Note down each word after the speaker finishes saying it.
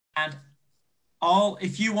And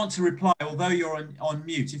if you want to reply, although you're on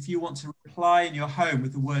mute, if you want to reply in your home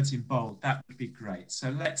with the words in bold, that would be great. So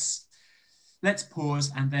let's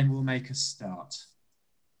pause and then we'll make a start.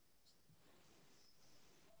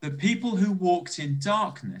 The people who walked in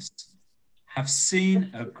darkness have seen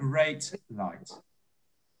a great light.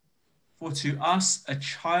 For to us a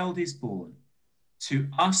child is born, to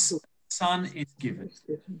us a son is given.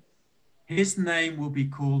 His name will be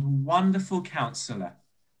called Wonderful Counselor,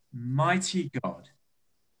 Mighty God,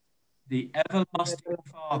 the Everlasting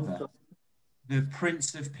Father, the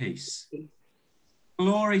Prince of Peace.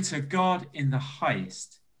 Glory to God in the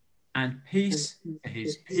highest, and peace to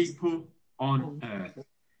his people on earth.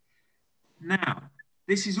 Now,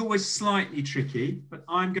 this is always slightly tricky, but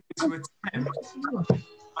I'm going to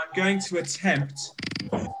attempt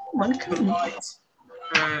to light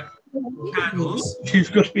candles.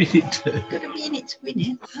 You've got to be in it too. Got to be in it to win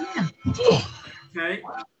it. Yeah. Okay.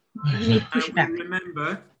 Push And back.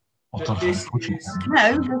 remember that this is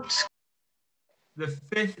No, the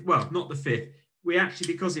 5th, well, not the 5th. We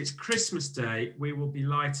actually, because it's Christmas Day, we will be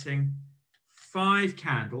lighting 5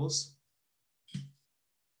 candles,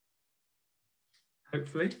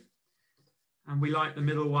 hopefully. And we light the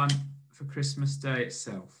middle one for Christmas Day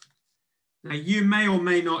itself. Now, you may or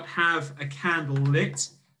may not have a candle lit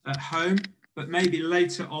at home, but maybe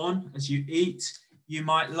later on, as you eat, you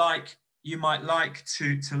might like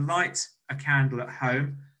to light a candle at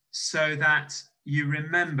home so that you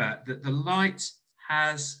remember that the light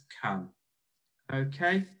has come.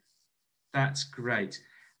 Okay, that's great.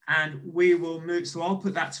 And we will move, so I'll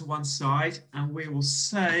put that to one side and we will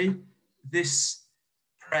say this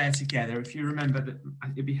prayer together. If you remember that,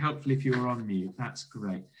 it'd be helpful if you were on mute. That's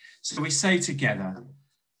great. So we say together,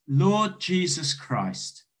 Lord Jesus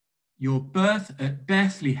Christ, your birth at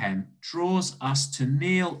Bethlehem draws us to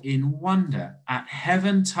kneel in wonder at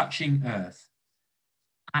heaven touching earth.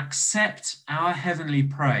 Accept our heavenly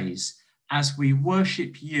praise as we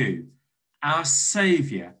worship you, our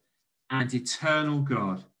Saviour and eternal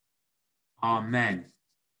God. Amen.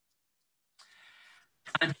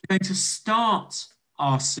 And we're going to start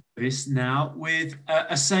our service now with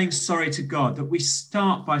a saying sorry to God, that we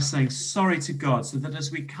start by saying sorry to God so that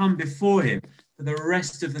as we come before him for the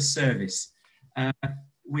rest of the service,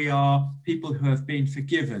 we are people who have been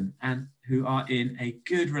forgiven and who are in a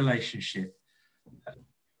good relationship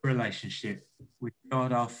with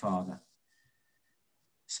God our Father.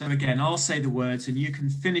 So again, I'll say the words and you can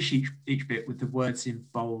finish each bit with the words in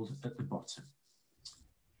bold at the bottom.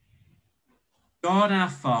 God our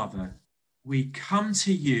Father, we come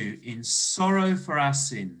to you in sorrow for our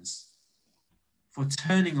sins, for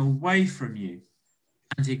turning away from you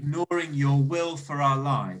and ignoring your will for our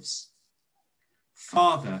lives.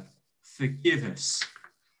 Father, forgive us,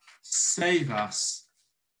 save us,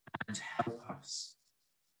 and help us.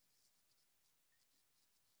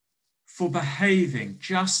 For behaving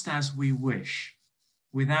just as we wish,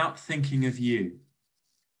 without thinking of you.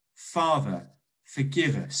 Father,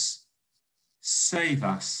 forgive us, save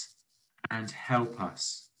us, and help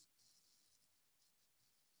us.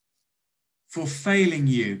 For failing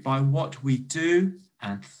you by what we do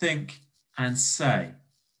and think and say.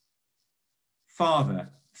 Father,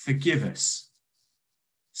 forgive us,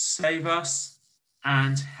 save us,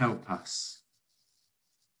 and help us.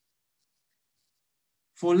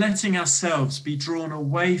 For letting ourselves be drawn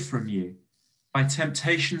away from you by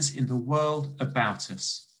temptations in the world about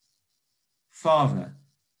us. Father,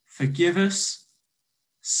 forgive us,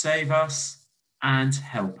 save us, and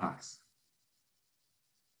help us.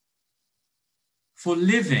 For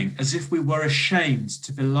living as if we were ashamed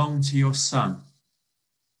to belong to your Son.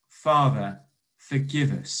 Father,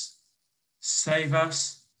 forgive us, save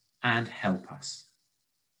us, and help us.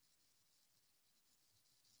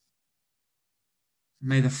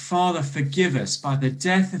 May the Father forgive us by the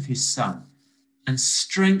death of his Son and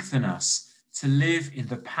strengthen us to live in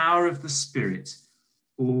the power of the Spirit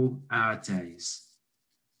all our days.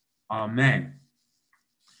 Amen.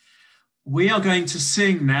 We are going to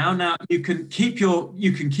sing now. Now you can keep your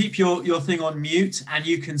thing on mute and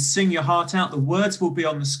you can sing your heart out. The words will be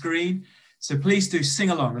on the screen. So please do sing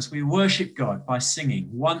along as we worship God by singing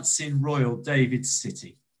Once in Royal David's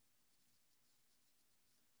City.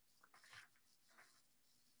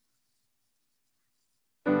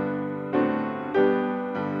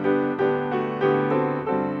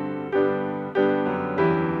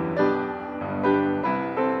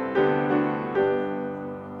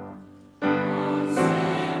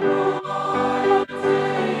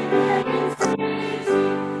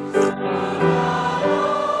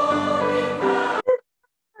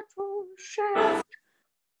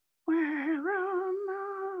 where am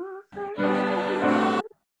I?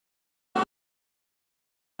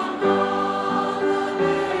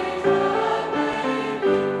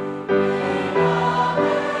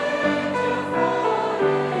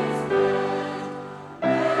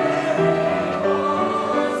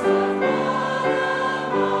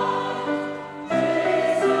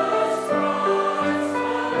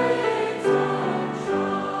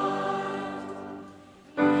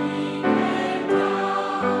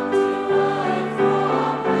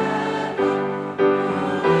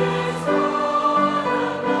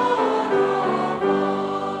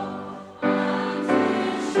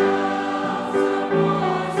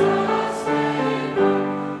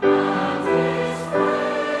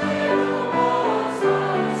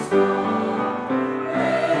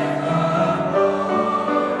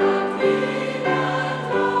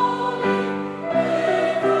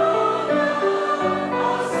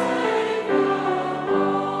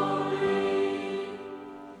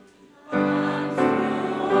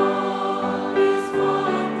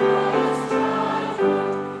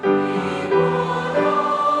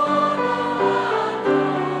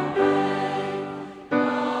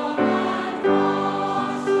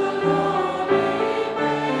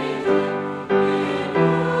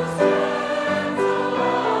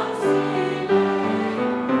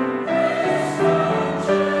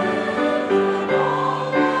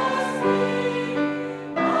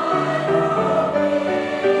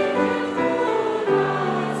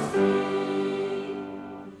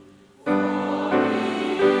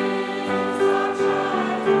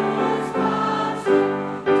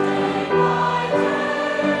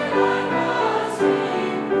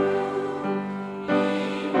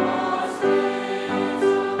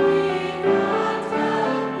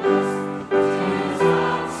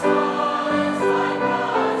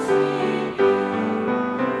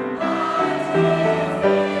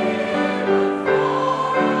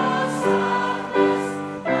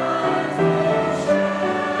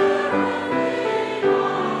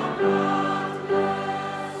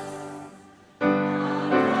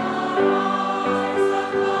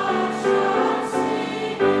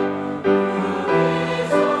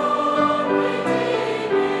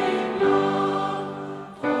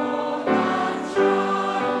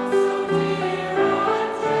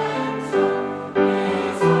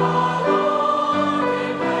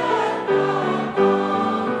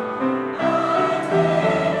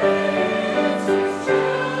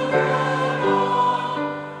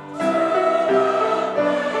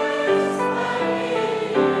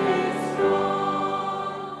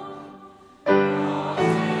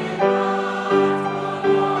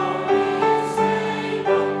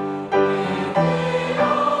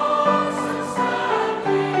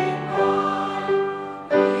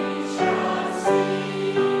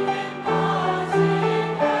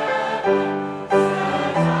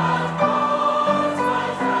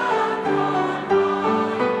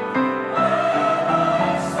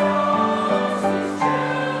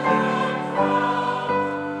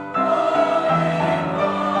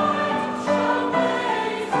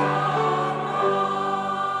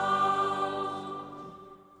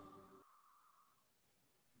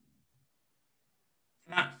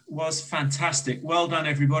 was fantastic. Well done,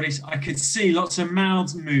 everybody. I could see lots of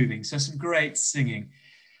mouths moving, so some great singing.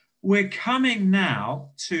 We're coming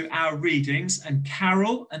now to our readings, and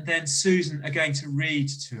Carol and then Susan are going to read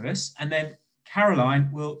to us, and then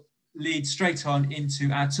Caroline will lead straight on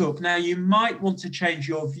into our talk. Now, you might want to change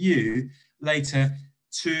your view later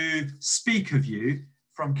to speaker view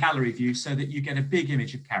from gallery view so that you get a big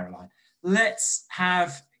image of Caroline. Let's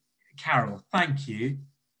have Carol. Thank you.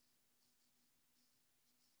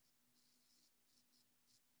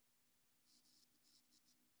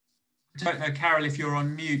 I don't know, Carol, if you're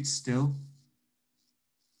on mute still.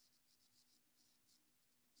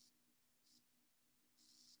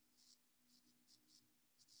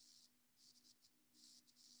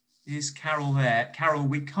 Is Carol there? Carol,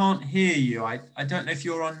 we can't hear you. I don't know if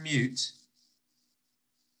you're on mute.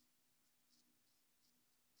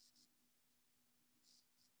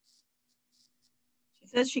 She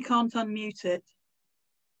says she can't unmute it.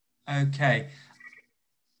 Okay.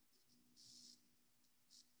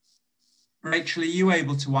 Rachel, are you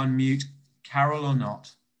able to unmute Carol or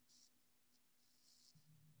not?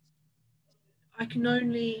 I can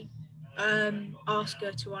only ask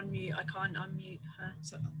her to unmute. I can't unmute her.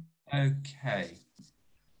 So. Okay.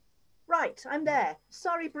 Right, I'm there.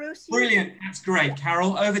 Sorry, Bruce. Brilliant. That's great.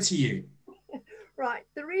 Carol, over to you. Right,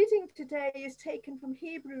 the reading today is taken from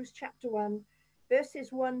Hebrews chapter 1,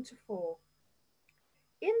 verses 1 to 4.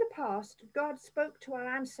 In the past, God spoke to our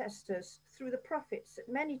ancestors through the prophets at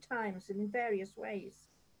many times and in various ways.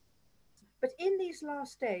 But in these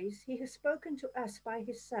last days, he has spoken to us by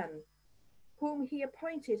his Son, whom he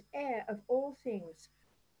appointed heir of all things,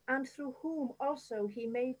 and through whom also he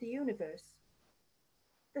made the universe.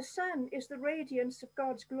 The Son is the radiance of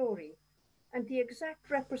God's glory and the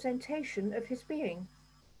exact representation of his being,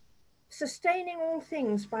 sustaining all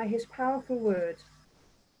things by his powerful word.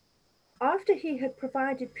 After he had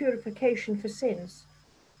provided purification for sins,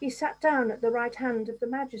 he sat down at the right hand of the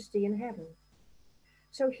Majesty in heaven.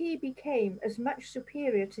 So he became as much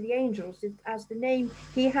superior to the angels as the name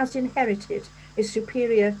he has inherited is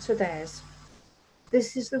superior to theirs.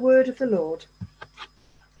 This is the word of the Lord.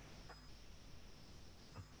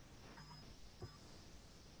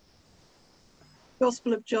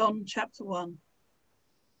 Gospel of John, chapter 1.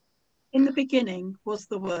 In the beginning was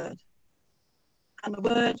the Word, and the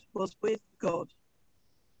Word was with God,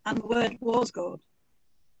 and the Word was God.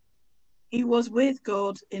 He was with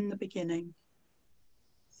God in the beginning.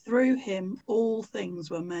 Through him all things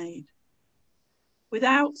were made.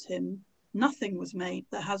 Without him nothing was made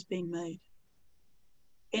that has been made.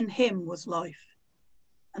 In him was life,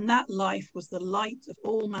 and that life was the light of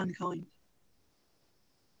all mankind.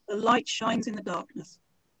 The light shines in the darkness,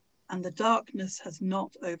 and the darkness has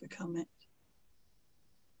not overcome it.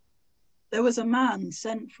 There was a man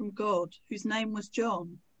sent from God whose name was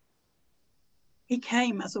John. He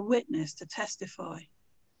came as a witness to testify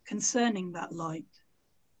concerning that light,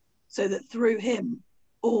 so that through him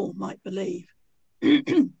all might believe.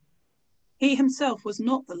 He himself was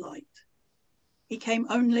not the light. He came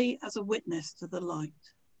only as a witness to the light.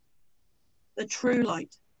 The true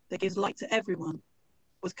light that gives light to everyone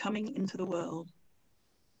was coming into the world.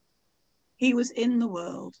 He was in the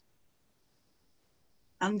world,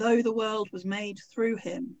 and though the world was made through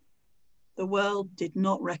him, the world did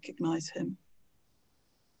not recognize him.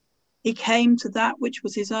 He came to that which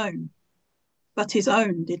was his own, but his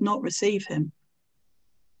own did not receive him.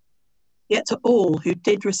 Yet to all who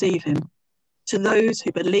did receive him, to those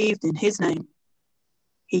who believed in his name,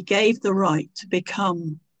 he gave the right to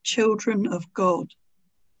become children of God,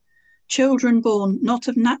 children born not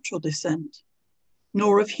of natural descent,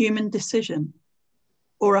 nor of human decision,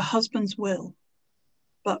 or a husband's will,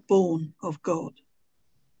 but born of God.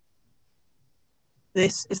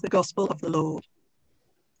 This is the gospel of the Lord.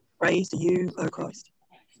 Praise to you, O Christ.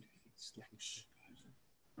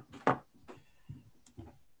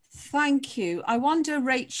 Thank you. I wonder,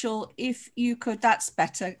 Rachel, if you could, that's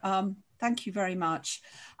better. Thank you very much.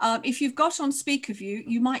 If you've got on speaker view,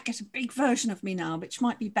 you might get a big version of me now, which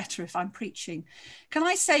might be better if I'm preaching. Can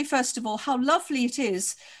I say, first of all, how lovely it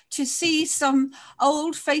is to see some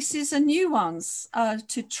old faces and new ones,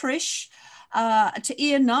 to Trish, to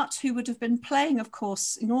Ian Nutt, who would have been playing, of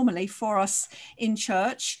course, normally for us in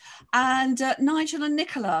church, and Nigel and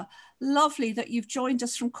Nicola. Lovely that you've joined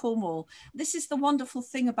us from Cornwall. This is the wonderful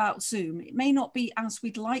thing about Zoom. It may not be as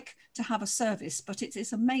we'd like to have a service, but it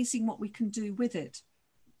is amazing what we can do with it.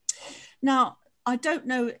 Now, I don't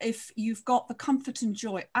know if you've got the Comfort and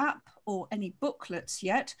Joy app or any booklets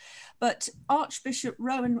yet, but Archbishop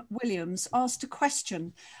Rowan Williams asked a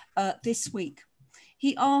question this week.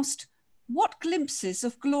 He asked, what glimpses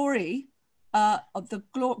of glory of the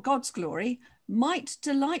God's glory might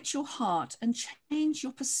delight your heart and change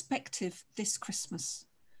your perspective this Christmas.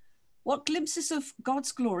 What glimpses of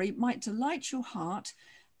God's glory might delight your heart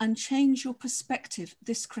and change your perspective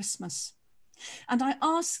this Christmas? And I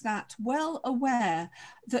ask that well aware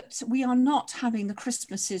that we are not having the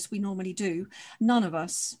Christmases we normally do, none of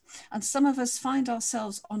us. And some of us find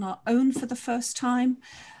ourselves on our own for the first time.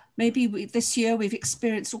 Maybe this year we've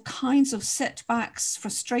experienced all kinds of setbacks,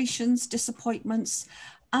 frustrations, disappointments,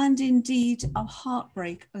 and indeed a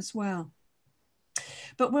heartbreak as well.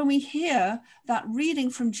 But when we hear that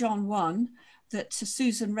reading from John 1 that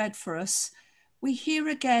Susan read for us, we hear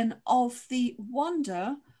again of the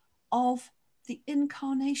wonder of the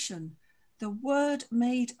incarnation, the Word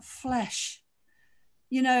made flesh.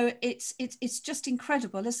 You know, it's just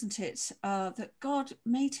incredible, isn't it? That God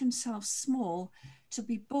made himself small to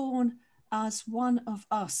be born as one of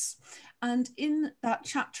us. And in that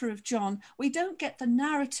chapter of John, we don't get the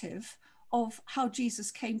narrative of how Jesus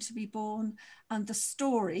came to be born and the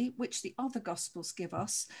story which the other Gospels give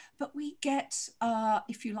us, but we get,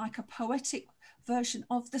 if you like, a poetic version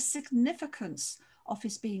of the significance of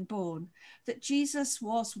his being born, that Jesus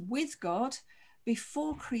was with God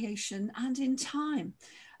before creation and in time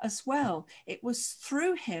as well. It was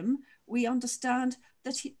through him we understand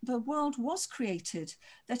that the world was created,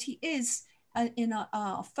 that he is, in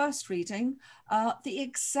our first reading, the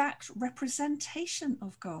exact representation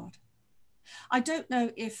of God. I don't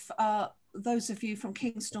know if those of you from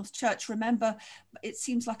Kingsnorth Church remember, it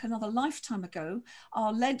seems like another lifetime ago,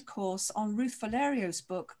 our Lent course on Ruth Valerio's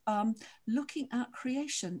book, looking at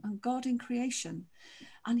creation and God in creation.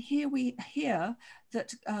 And here we hear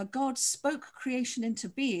that God spoke creation into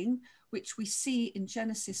being, which we see in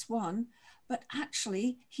Genesis 1, but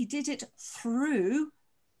actually he did it through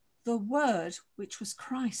the Word, which was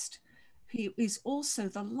Christ. He is also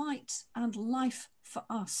the light and life for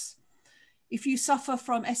us. If you suffer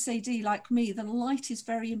from SAD like me, then light is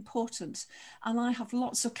very important. And I have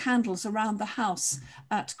lots of candles around the house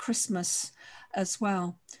at Christmas as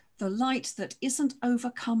well. The light that isn't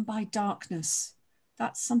overcome by darkness.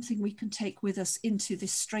 That's something we can take with us into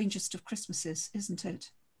this strangest of Christmases, isn't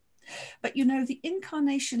it? But you know, the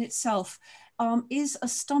incarnation itself is a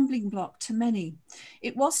stumbling block to many.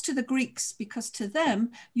 It was to the Greeks, because to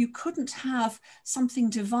them, you couldn't have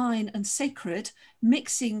something divine and sacred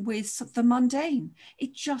mixing with the mundane.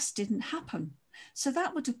 It just didn't happen. So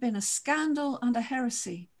that would have been a scandal and a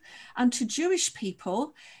heresy. And to Jewish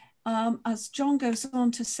people, as John goes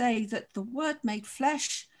on to say, that the Word made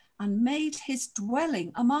flesh and made his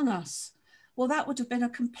dwelling among us. Well, that would have been a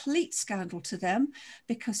complete scandal to them,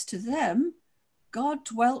 because to them, God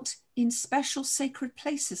dwelt in special sacred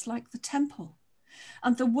places like the temple.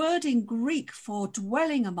 And the word in Greek for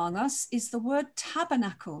dwelling among us is the word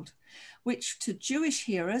tabernacled, which to Jewish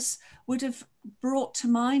hearers would have brought to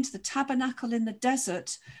mind the tabernacle in the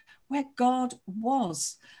desert where God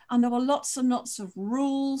was. And there were lots and lots of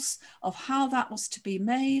rules of how that was to be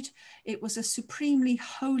made. It was a supremely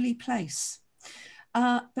holy place.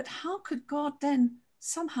 But how could God then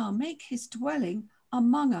somehow make his dwelling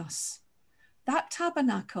among us? That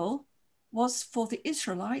tabernacle was for the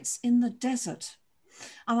Israelites in the desert.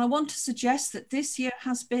 And I want to suggest that this year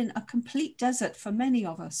has been a complete desert for many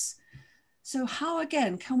of us. So how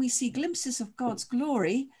again can we see glimpses of God's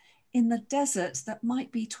glory in the desert that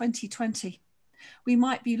might be 2020? We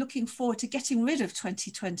might be looking forward to getting rid of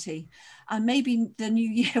 2020, and maybe the new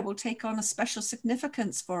year will take on a special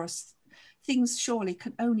significance for us. Things surely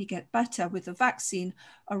can only get better with the vaccine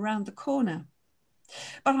around the corner.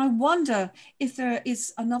 But I wonder if there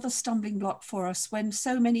is another stumbling block for us when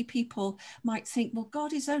so many people might think, well,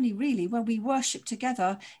 God is only really when we worship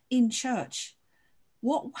together in church.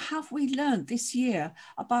 What have we learned this year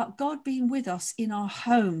about God being with us in our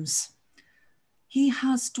homes? He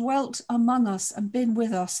has dwelt among us and been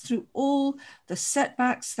with us through all the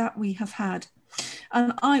setbacks that we have had.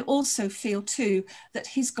 And I also feel too that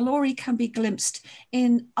his glory can be glimpsed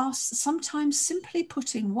in us sometimes simply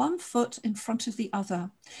putting one foot in front of the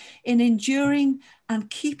other, in enduring and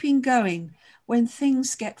keeping going when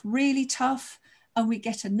things get really tough and we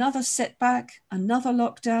get another setback, another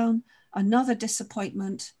lockdown, another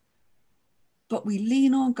disappointment. But we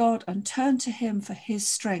lean on God and turn to him for his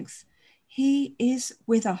strength. He is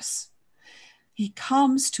with us. He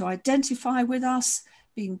comes to identify with us,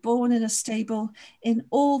 being born in a stable, in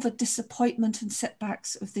all the disappointment and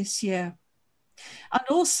setbacks of this year. And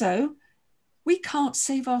also, we can't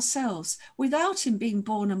save ourselves. Without him being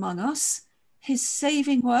born among us, his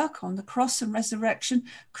saving work on the cross and resurrection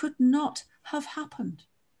could not have happened.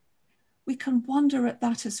 We can wonder at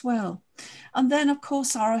that as well. And then, of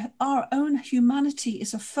course, our own humanity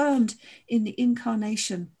is affirmed in the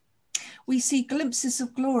incarnation. We see glimpses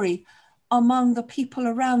of glory among the people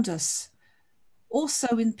around us,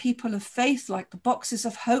 also in people of faith, like the boxes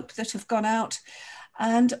of hope that have gone out,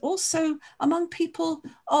 and also among people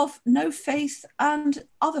of no faith and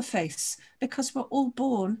other faiths, because we're all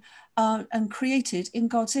born and created in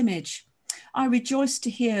God's image. I rejoice to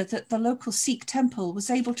hear that the local Sikh temple was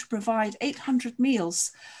able to provide 800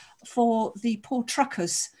 meals for the poor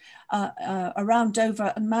truckers around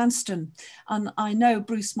Dover and Manston. And I know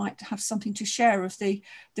Bruce might have something to share of the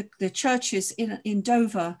churches in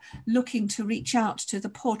Dover looking to reach out to the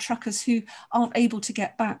poor truckers who aren't able to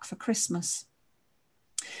get back for Christmas.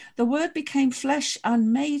 The Word became flesh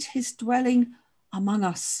and made his dwelling among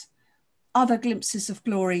us. Other glimpses of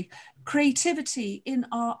glory, creativity in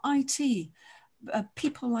our IT,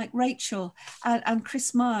 people like Rachel and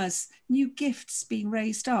Chris Myers, new gifts being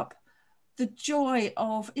raised up, the joy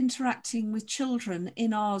of interacting with children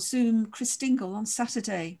in our Zoom Christingle on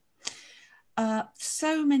Saturday,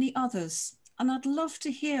 so many others. And I'd love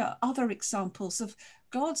to hear other examples of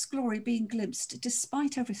God's glory being glimpsed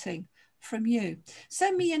despite everything from you.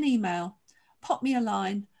 Send me an email, pop me a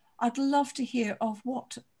line. I'd love to hear of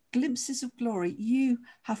what glimpses of glory you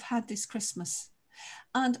have had this Christmas.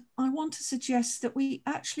 And I want to suggest that we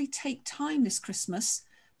actually take time this Christmas,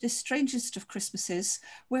 this strangest of Christmases,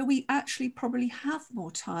 where we actually probably have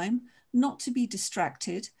more time not to be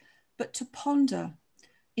distracted, but to ponder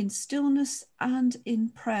in stillness and in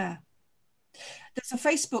prayer. There's a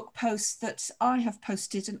Facebook post that I have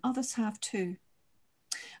posted and others have too.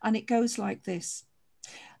 And it goes like this.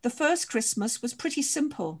 The first Christmas was pretty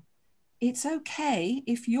simple. It's okay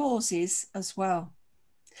if yours is as well.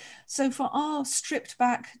 So for our stripped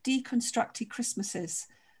back, deconstructed Christmases,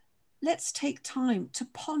 let's take time to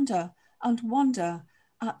ponder and wonder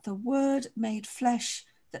at the Word made flesh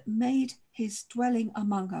that made his dwelling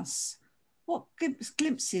among us. What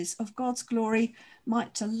glimpses of God's glory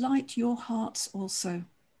might delight your hearts also?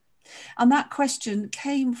 And that question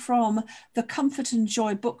came from the Comfort and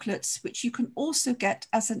Joy booklets, which you can also get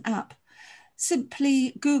as an app.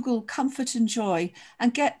 Simply Google Comfort and Joy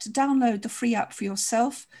and download the free app for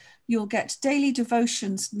yourself. You'll get daily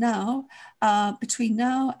devotions now, between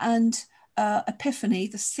now and Epiphany,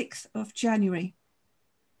 the 6th of January.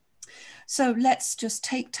 So let's just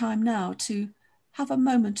take time now to have a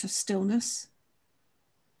moment of stillness,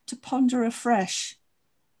 to ponder afresh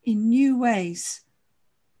in new ways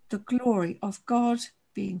the glory of God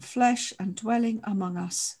being flesh and dwelling among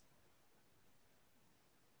us.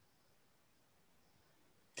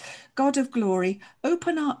 God of glory,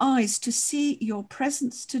 open our eyes to see your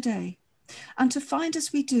presence today and to find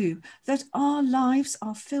as we do that our lives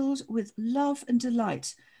are filled with love and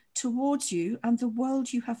delight towards you and the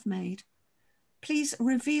world you have made. Please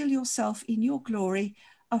reveal yourself in your glory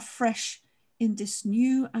afresh in this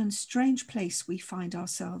new and strange place we find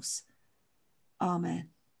ourselves. Amen.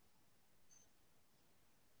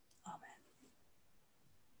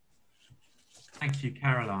 Thank you,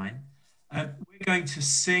 Caroline. We're going to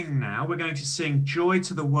sing now. We're going to sing Joy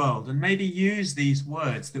to the World and maybe use these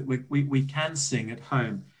words that we can sing at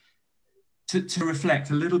home to reflect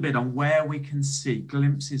a little bit on where we can see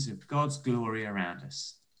glimpses of God's glory around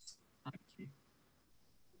us. Thank you.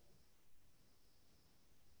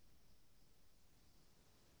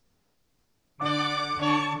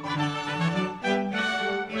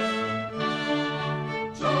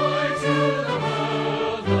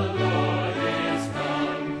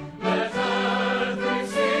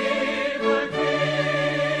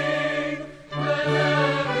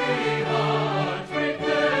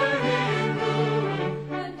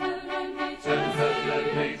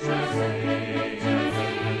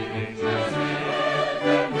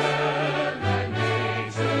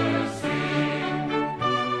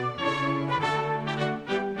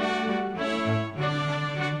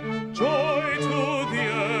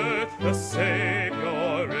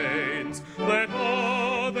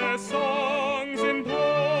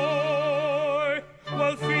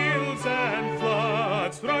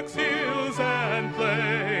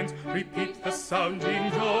 Repeat the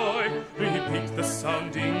sounding joy, repeat the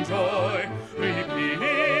sounding joy,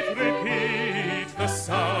 repeat, repeat the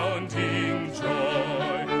sounding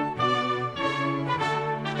joy.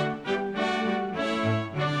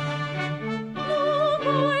 No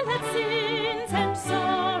more let sins and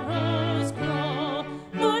sorrows grow,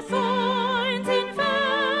 nor thorns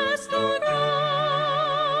infest the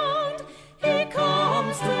ground. He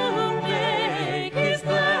comes to make his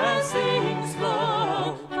blessings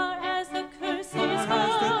flow. Far as the curse is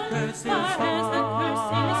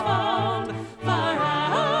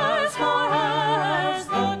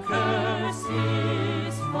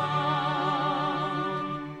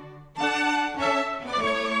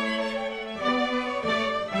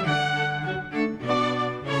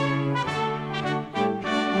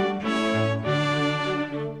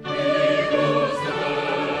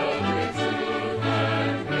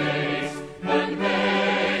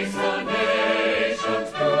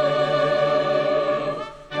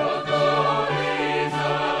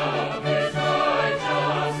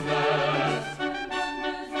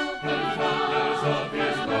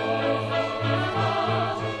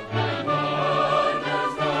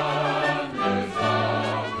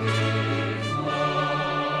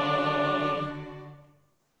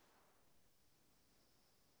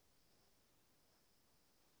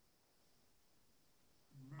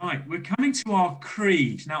Right, we're coming to our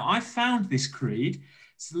creed. Now, I found this creed.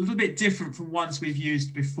 It's a little bit different from ones we've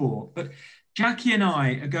used before, but Jackie and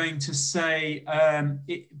I are going to say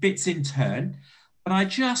bits in turn. But I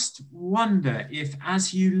just wonder if,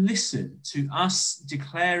 as you listen to us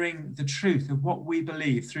declaring the truth of what we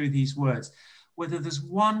believe through these words, whether there's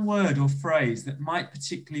one word or phrase that might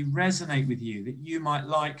particularly resonate with you that you might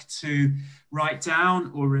like to write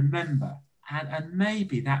down or remember. And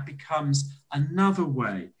maybe that becomes another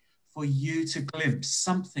way for you to glimpse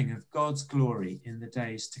something of God's glory in the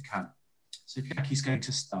days to come. So Jackie's going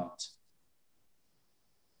to start.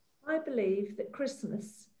 I believe that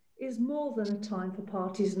Christmas is more than a time for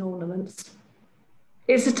parties and ornaments.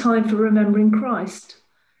 It's a time for remembering Christ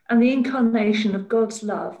and the incarnation of God's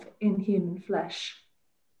love in human flesh.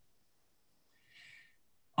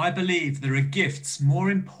 I believe there are gifts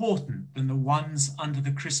more important than the ones under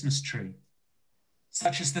the Christmas tree,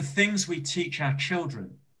 such as the things we teach our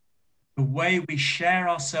children, the way we share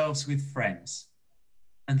ourselves with friends,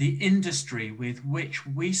 and the industry with which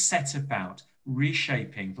we set about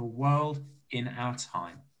reshaping the world in our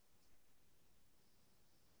time.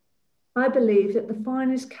 I believe that the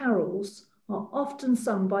finest carols are often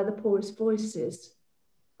sung by the poorest voices,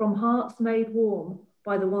 from hearts made warm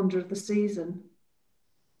by the wonder of the season.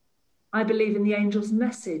 I believe in the angel's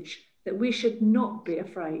message that we should not be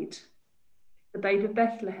afraid. The babe of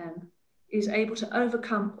Bethlehem is able to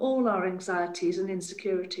overcome all our anxieties and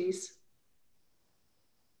insecurities.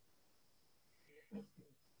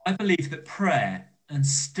 I believe that prayer and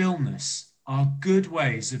stillness are good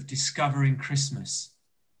ways of discovering Christmas.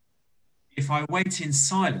 If I wait in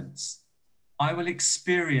silence, I will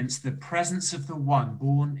experience the presence of the one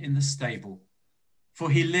born in the stable, for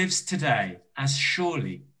he lives today as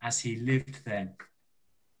surely as he lived then.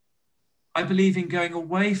 I believe in going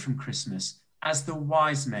away from Christmas as the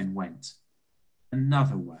wise men went,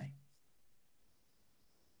 another way.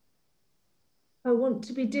 I want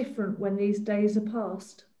to be different when these days are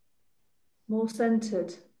past, more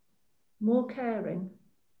centred, more caring,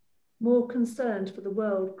 more concerned for the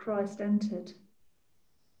world Christ entered.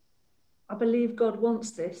 I believe God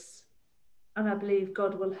wants this, and I believe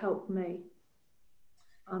God will help me.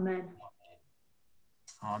 Amen.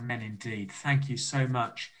 Amen indeed. Thank you so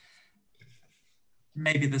much.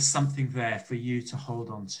 Maybe there's something there for you to hold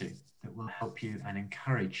on to that will help you and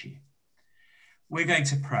encourage you. We're going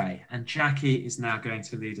to pray, and Jackie is now going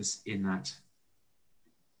to lead us in that.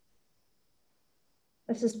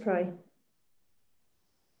 Let us pray.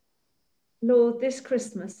 Lord, this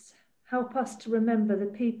Christmas, help us to remember the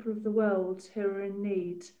people of the world who are in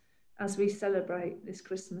need as we celebrate this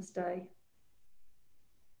Christmas day.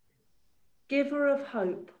 Giver of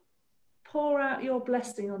hope, pour out your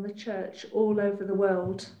blessing on the church all over the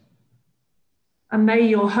world. And may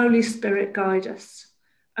your Holy Spirit guide us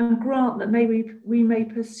and grant that we may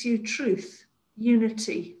pursue truth,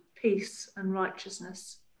 unity, peace and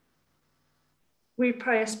righteousness. We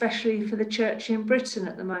pray especially for the church in Britain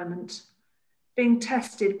at the moment, being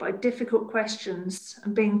tested by difficult questions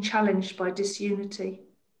and being challenged by disunity.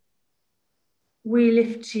 We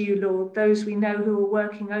lift to you, Lord, those we know who are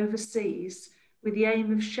working overseas with the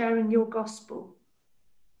aim of sharing your gospel,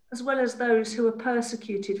 as well as those who are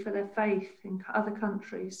persecuted for their faith in other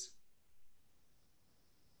countries.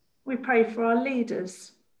 We pray for our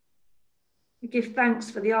leaders. We give thanks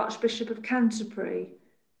for the Archbishop of Canterbury,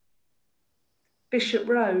 Bishop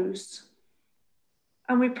Rose,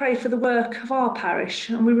 and we pray for the work of our parish,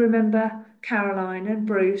 and we remember Caroline and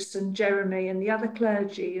Bruce and Jeremy and the other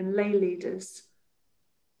clergy and lay leaders,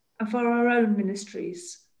 and for our own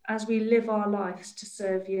ministries as we live our lives to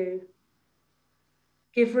serve you.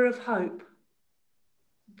 Giver of hope,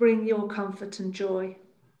 bring your comfort and joy.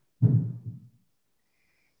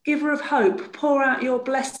 Giver of hope, pour out your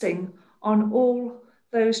blessing on all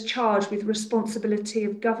those charged with responsibility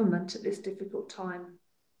of government at this difficult time,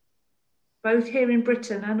 both here in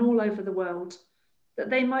Britain and all over the world, that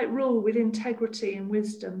they might rule with integrity and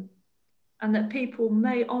wisdom, and that people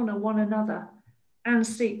may honour one another and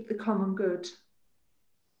seek the common good.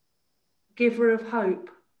 Giver of hope,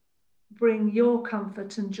 bring your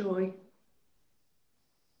comfort and joy.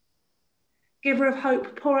 Giver of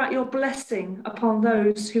hope, pour out your blessing upon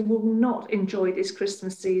those who will not enjoy this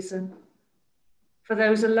Christmas season, for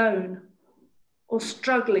those alone or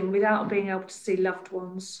struggling without being able to see loved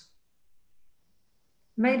ones.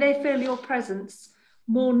 May they feel your presence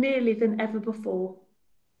more nearly than ever before.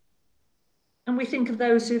 And we think of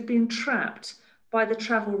those who've been trapped by the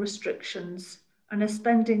travel restrictions and are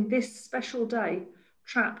spending this special day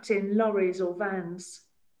trapped in lorries or vans.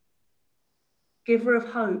 Giver of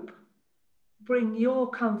hope, bring your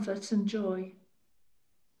comfort and joy.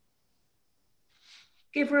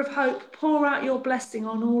 Giver of hope, pour out your blessing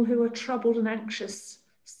on all who are troubled and anxious,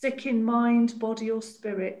 sick in mind, body or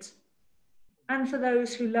spirit, and for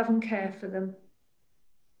those who love and care for them.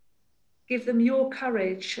 Give them your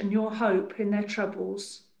courage and your hope in their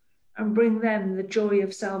troubles, and bring them the joy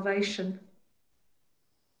of salvation.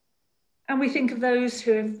 And we think of those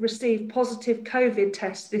who have received positive COVID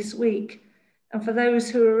tests this week, and for those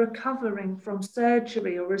who are recovering from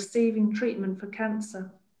surgery or receiving treatment for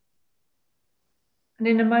cancer. And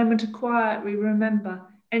in a moment of quiet, we remember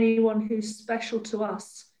anyone who's special to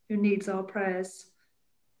us who needs our prayers.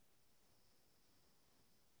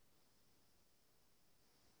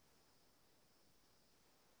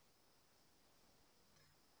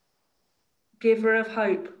 Giver of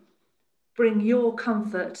hope, bring your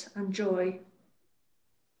comfort and joy.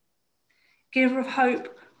 Giver of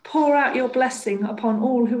hope, pour out your blessing upon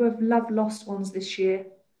all who have loved lost ones this year.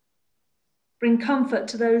 Bring comfort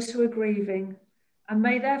to those who are grieving, and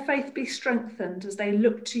may their faith be strengthened as they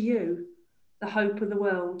look to you, the hope of the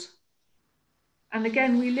world. And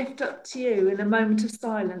again, we lift up to you in a moment of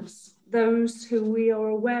silence those who we are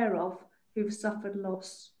aware of who've suffered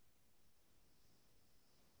loss.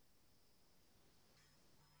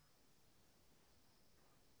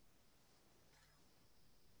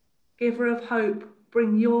 Giver of hope,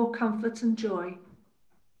 bring your comfort and joy.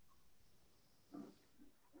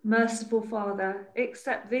 Merciful Father,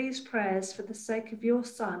 accept these prayers for the sake of your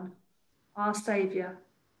Son, our Saviour,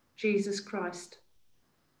 Jesus Christ.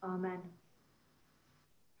 Amen.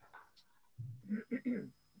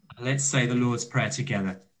 Let's say the Lord's Prayer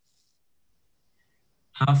together.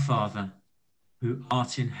 Our Father, who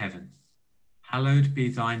art in heaven, hallowed be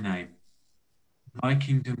thy name. Thy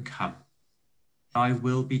kingdom come. Thy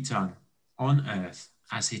will be done on earth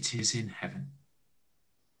as it is in heaven.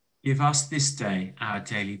 Give us this day our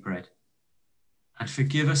daily bread, and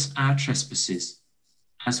forgive us our trespasses,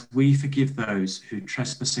 as we forgive those who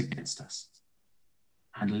trespass against us.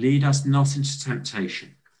 And lead us not into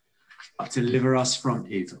temptation, but deliver us from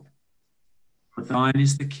evil. For thine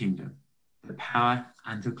is the kingdom, the power,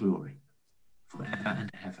 and the glory, forever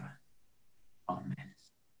and ever. Amen.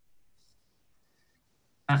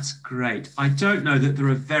 That's great. I don't know that there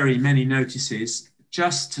are very many notices.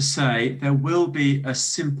 Just to say, there will be a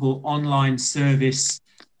simple online service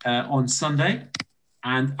on Sunday.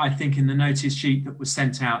 And I think in the notice sheet that was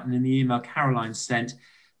sent out and in the email Caroline sent,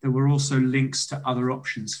 there were also links to other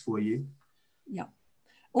options for you. Yeah.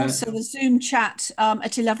 Also the Zoom chat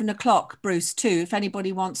at 11 o'clock, Bruce, too. If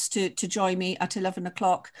anybody wants to join me at 11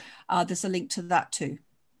 o'clock, there's a link to that too.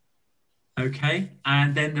 Okay.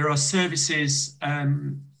 And then there are services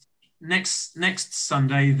next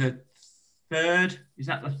Sunday, the 3rd. Is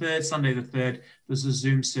that the 3rd? Sunday the 3rd. There's a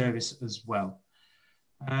Zoom service as well.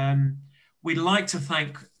 We'd like to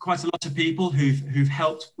thank quite a lot of people who've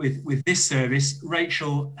helped with this service.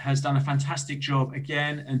 Rachel has done a fantastic job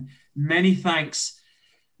again, and many thanks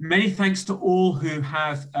to all who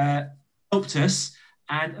have helped us,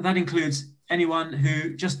 and that includes anyone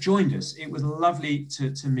who just joined us. It was lovely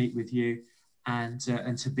to meet with you and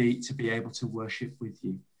to be able to worship with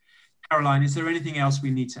you. Caroline, is there anything else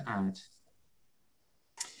we need to add?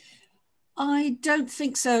 I don't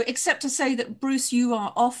think so, except to say that, Bruce, you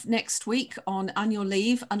are off next week on annual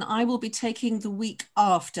leave, and I will be taking the week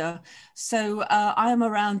after. So I am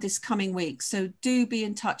around this coming week. So do be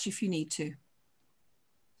in touch if you need to.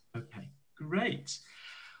 Okay, great.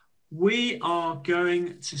 We are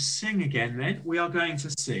going to sing again then. We are going to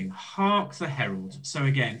sing Hark the Herald. So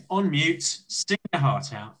again, on mute, sing your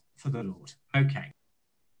heart out for the Lord. Okay.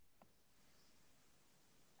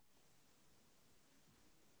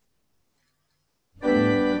 Thank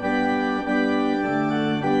you.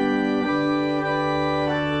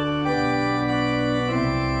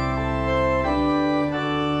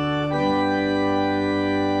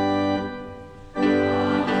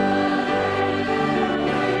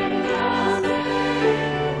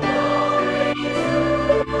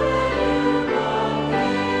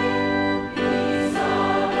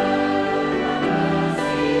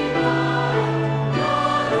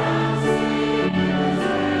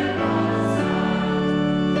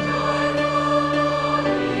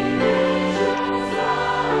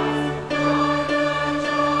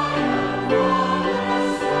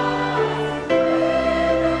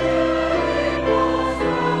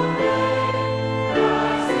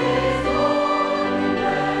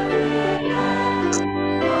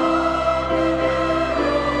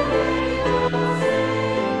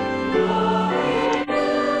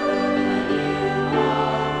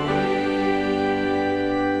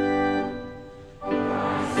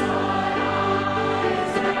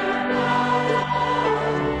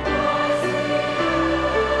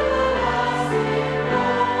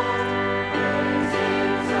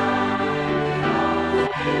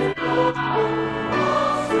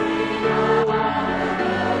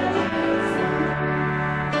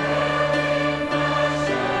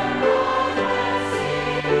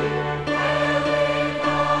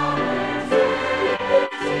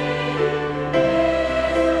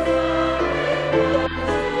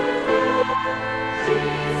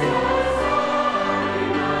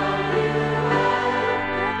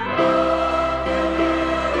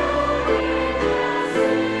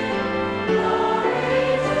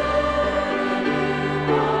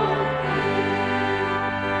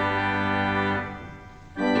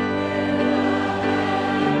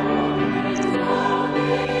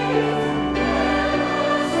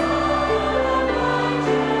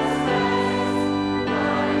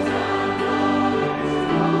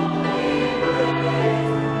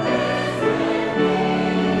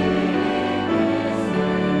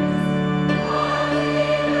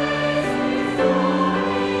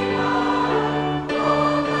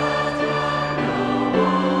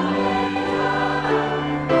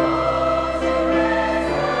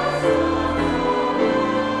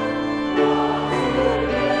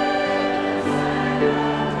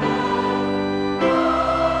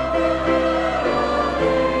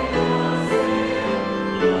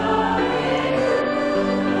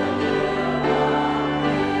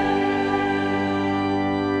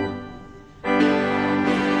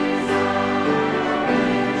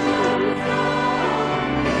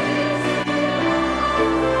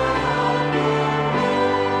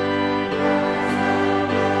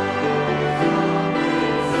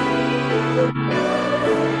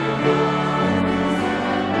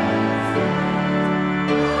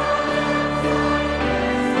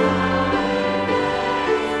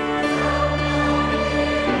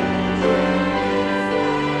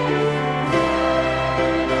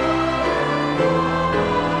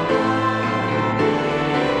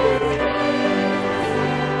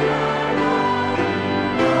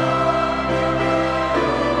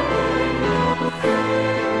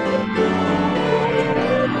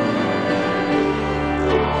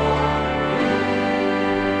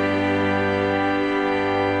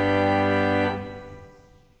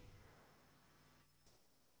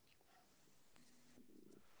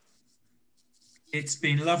 It's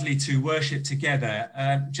been lovely to worship together.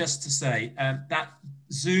 Just to say, that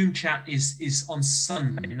Zoom chat is on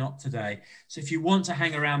Sunday, not today. So if you want to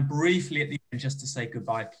hang around briefly at the end just to say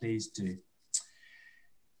goodbye, please do.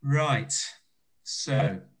 Right,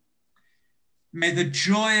 so may the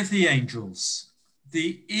joy of the angels,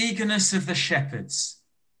 the eagerness of the shepherds,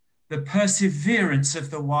 the perseverance of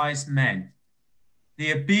the wise men,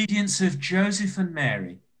 the obedience of Joseph and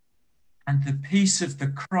Mary, and the peace of the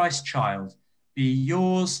Christ child be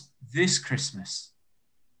yours this Christmas.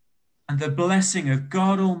 And the blessing of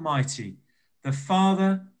God Almighty, the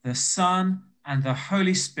Father, the Son, and the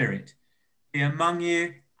Holy Spirit be among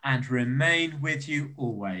you and remain with you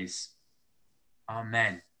always.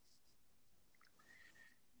 Amen.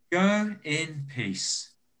 Go in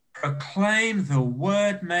peace. Proclaim the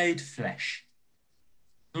word made flesh.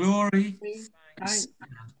 Glory, thanks,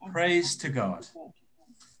 and praise to God.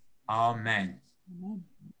 Amen.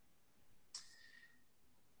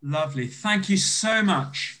 Lovely. Thank you so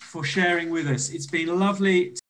much for sharing with us. It's been lovely